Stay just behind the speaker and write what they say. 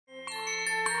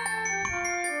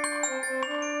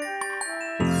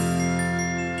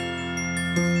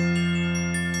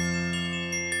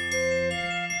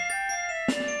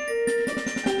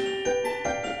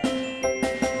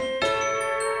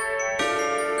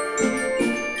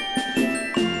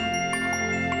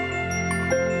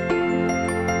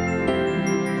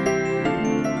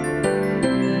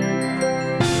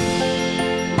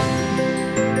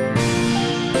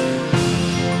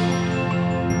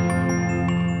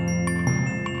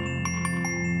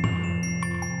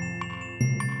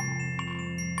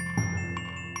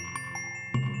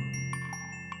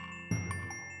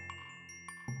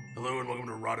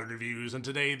Product Reviews, and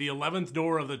today the 11th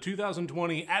door of the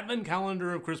 2020 Advent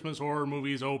Calendar of Christmas Horror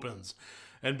Movies opens.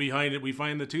 And behind it we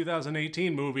find the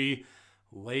 2018 movie,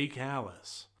 Lake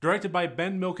Alice. Directed by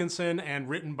Ben Milkinson and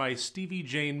written by Stevie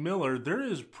Jane Miller, there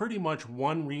is pretty much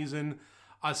one reason,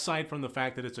 aside from the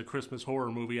fact that it's a Christmas horror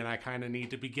movie and I kind of need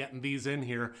to be getting these in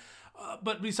here.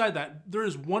 But beside that, there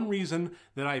is one reason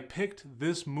that I picked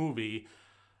this movie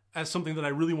as something that I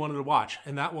really wanted to watch,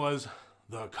 and that was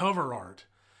the cover art.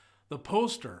 The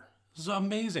poster is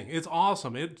amazing. It's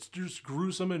awesome. It's just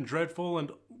gruesome and dreadful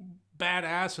and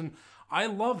badass, and I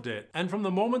loved it. And from the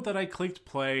moment that I clicked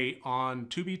play on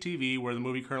Tubi TV, where the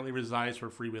movie currently resides for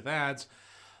free with ads,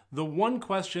 the one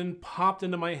question popped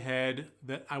into my head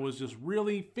that I was just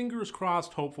really, fingers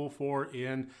crossed, hopeful for,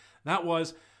 and that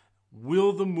was,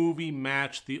 will the movie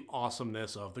match the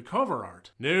awesomeness of the cover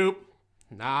art? Nope,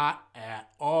 not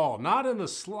at all. Not in the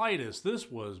slightest. This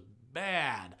was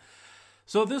bad.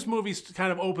 So this movie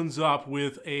kind of opens up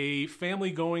with a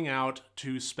family going out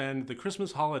to spend the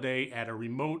Christmas holiday at a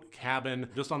remote cabin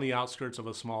just on the outskirts of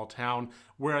a small town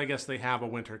where I guess they have a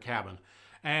winter cabin.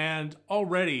 And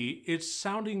already it's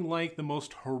sounding like the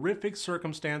most horrific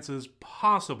circumstances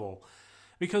possible,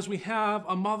 because we have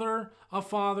a mother, a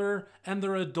father, and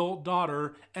their adult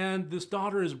daughter, and this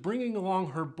daughter is bringing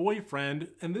along her boyfriend,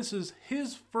 and this is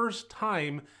his first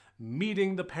time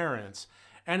meeting the parents.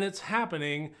 And it's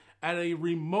happening at a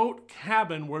remote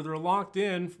cabin where they're locked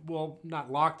in, well,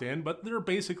 not locked in, but they're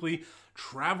basically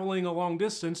traveling a long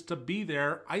distance to be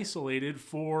there isolated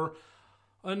for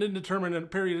an indeterminate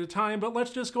period of time, but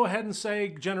let's just go ahead and say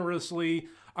generously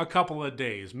a couple of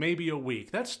days, maybe a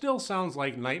week. That still sounds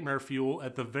like nightmare fuel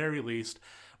at the very least.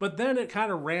 But then it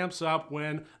kind of ramps up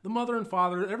when the mother and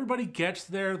father, everybody gets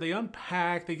there, they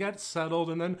unpack, they get settled,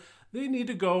 and then they need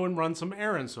to go and run some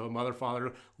errands. So mother,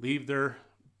 father leave their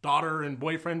daughter and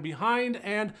boyfriend behind,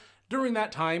 and during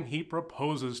that time, he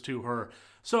proposes to her.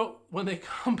 So when they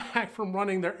come back from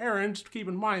running their errands, keep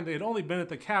in mind they had only been at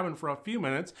the cabin for a few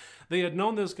minutes. They had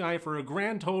known this guy for a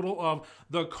grand total of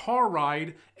the car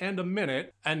ride and a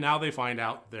minute, and now they find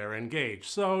out they're engaged.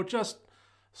 So just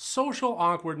social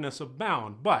awkwardness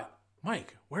abound. But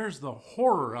Mike, where's the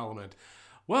horror element?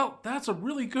 Well, that's a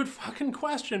really good fucking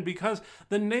question, because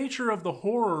the nature of the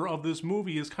horror of this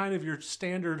movie is kind of your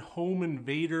standard home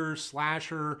invader,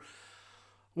 slasher,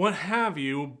 what have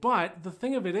you. But the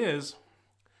thing of it is,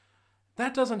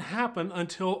 that doesn't happen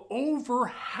until over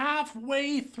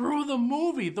halfway through the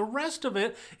movie. The rest of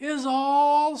it is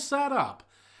all set up.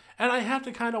 And I have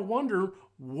to kind of wonder,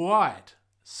 what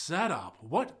setup?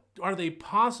 What are they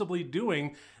possibly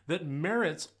doing that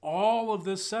merits all of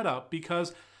this setup?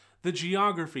 Because the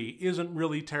geography isn't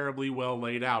really terribly well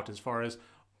laid out as far as,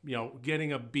 you know,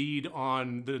 getting a bead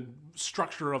on the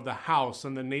structure of the house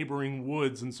and the neighboring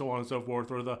woods and so on and so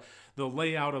forth, or the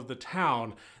layout of the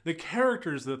town. The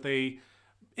characters that they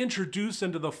introduce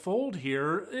into the fold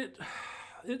here,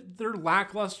 they're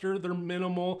lackluster, they're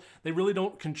minimal, they really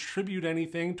don't contribute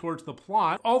anything towards the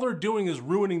plot. All they're doing is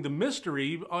ruining the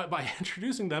mystery by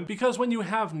introducing them, because when you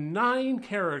have 9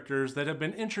 characters that have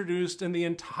been introduced in the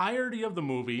entirety of the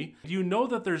movie, you know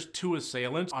that there's 2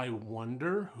 assailants. I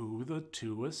wonder who the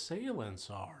 2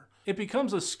 assailants are. It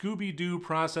becomes a Scooby-Doo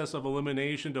process of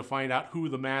elimination to find out who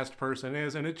the masked person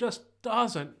is, and it just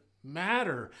doesn't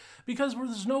matter, because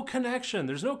there's no connection.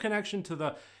 There's no connection to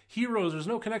the heroes, there's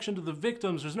no connection to the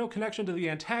victims, there's no connection to the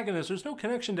antagonists, there's no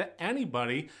connection to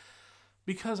anybody,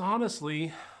 because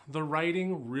honestly, the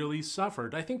writing really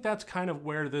suffered. I think that's kind of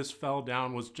where this fell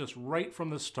down, was just right from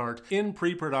the start, in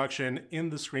pre-production, in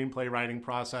the screenplay writing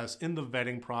process, in the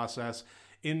vetting process,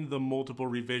 in the multiple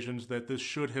revisions that this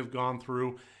should have gone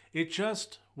through. It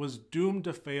just was doomed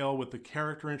to fail with the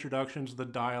character introductions, the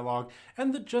dialogue,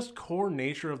 and the just core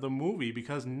nature of the movie,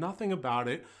 because nothing about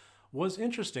it was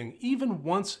interesting, even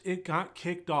once it got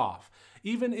kicked off.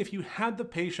 Even if you had the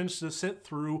patience to sit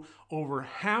through over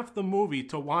half the movie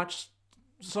to watch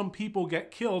some people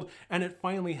get killed and it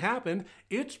finally happened,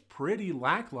 it's pretty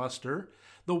lackluster.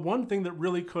 The one thing that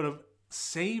really could have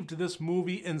saved this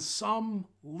movie in some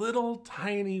little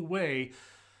tiny way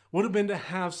would have been to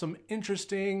have some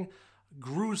interesting,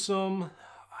 gruesome,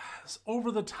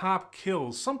 over-the-top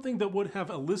kills. Something that would have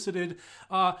elicited,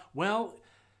 well,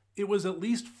 it was at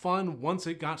least fun once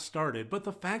it got started. But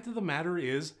the fact of the matter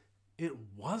is, it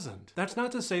wasn't. That's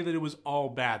not to say that it was all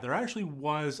bad. There actually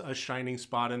was a shining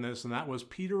spot in this, and that was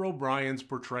Peter O'Brien's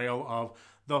portrayal of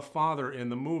the father in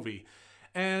the movie.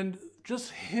 And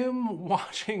just him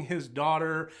watching his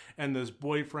daughter and this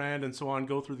boyfriend and so on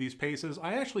go through these paces,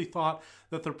 I actually thought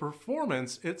that the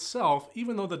performance itself,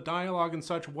 even though the dialogue and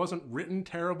such wasn't written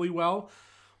terribly well,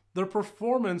 the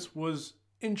performance was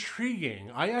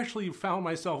intriguing. I actually found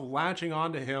myself latching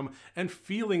onto him and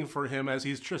feeling for him as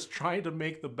he's just trying to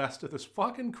make the best of this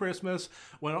fucking Christmas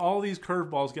when all these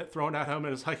curveballs get thrown at him,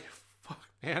 and it's like, fuck,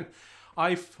 man,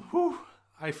 I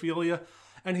feel you.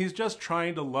 And he's just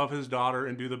trying to love his daughter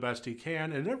and do the best he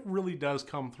can, and it really does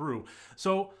come through.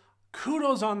 So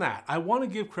kudos on that. I want to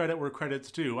give credit where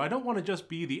credit's due. I don't want to just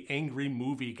be the angry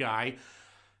movie guy.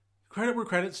 Credit where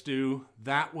credit's due,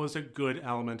 that was a good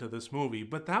element of this movie,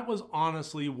 but that was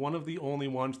honestly one of the only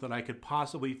ones that I could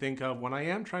possibly think of when I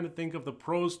am trying to think of the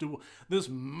pros to this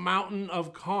mountain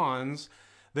of cons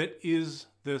that is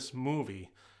this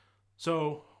movie.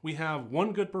 So we have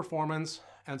one good performance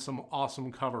and some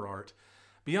awesome cover art.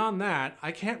 Beyond that,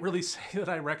 I can't really say that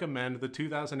I recommend the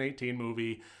 2018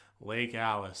 movie Lake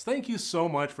Alice. Thank you so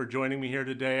much for joining me here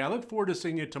today. I look forward to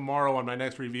seeing you tomorrow on my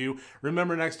next review.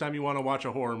 Remember, next time you want to watch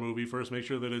a horror movie, first make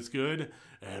sure that it's good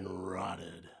and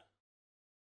rotted.